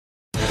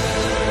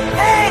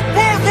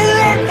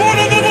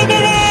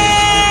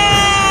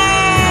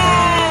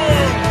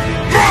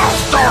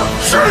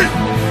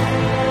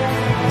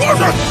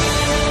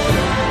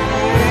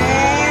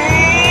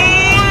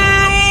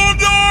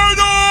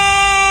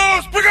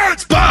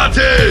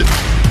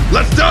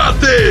Let's start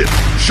this!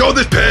 Show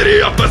this petty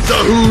officer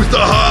who's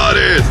the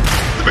hardest!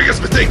 The biggest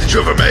mistake that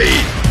you ever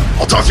made!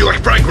 I'll toss you like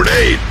a prank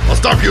grenade! I'll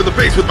stomp you in the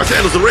face with my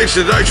sandals and rage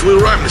and I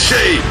will rhyme in the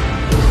shade!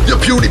 Your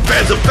puny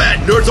fans of fat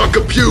nerds on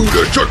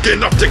computers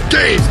jerking off to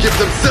games, give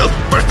themselves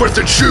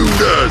first-person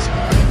shooters!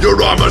 Your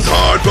armor's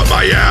hard, but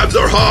my abs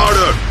are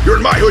harder!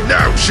 You're in my hood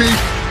now, chief!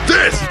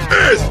 This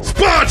is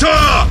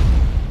Sparta!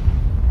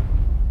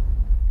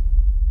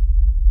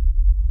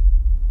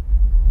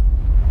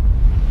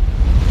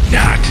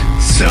 Not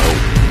so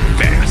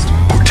fast.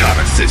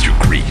 Cortana says you're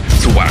Greek,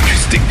 so why don't you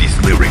stick these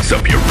lyrics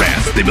up your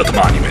ass? They built a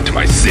monument to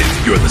my sins.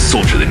 You're the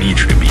soldier they need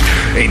you to be.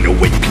 Ain't no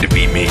way you can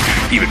defeat me,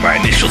 even my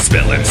initial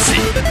spell MC.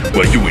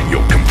 Well, you and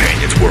your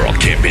companions were all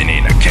camping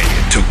in a canyon.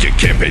 Took your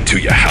campaign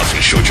to your house and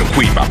showed your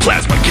queen my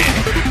plasma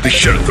cannon. They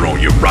should have thrown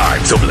your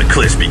rhymes over the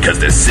cliffs because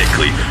they're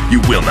sickly.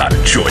 You will not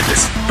enjoy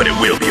this, but it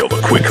will be over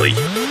quickly.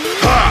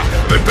 Ha!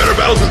 I'm in better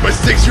battles with my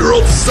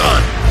 6-year-old son!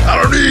 I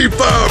don't need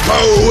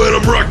firepower when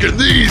I'm rocking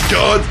these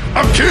guns!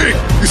 I'm king!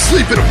 You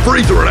sleep in a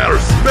freezer in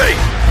outer space!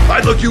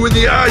 I'd look you in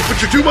the eyes,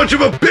 but you're too much of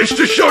a bitch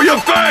to show your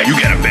face! You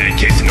got a bad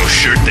case of no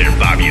shirt there,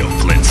 Bobby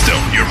Flintstone.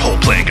 Your whole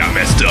plan got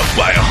messed up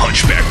by a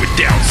hunchback with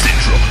Down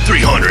syndrome.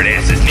 300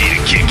 asses need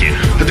a kicking.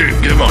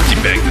 The monkey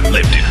begged and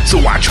lifted, so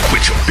why don't you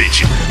quit your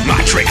bitching? My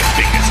trigger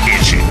finger's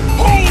itching.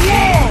 Hold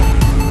on!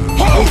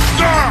 Hold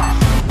on!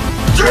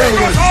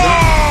 Take us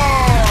on!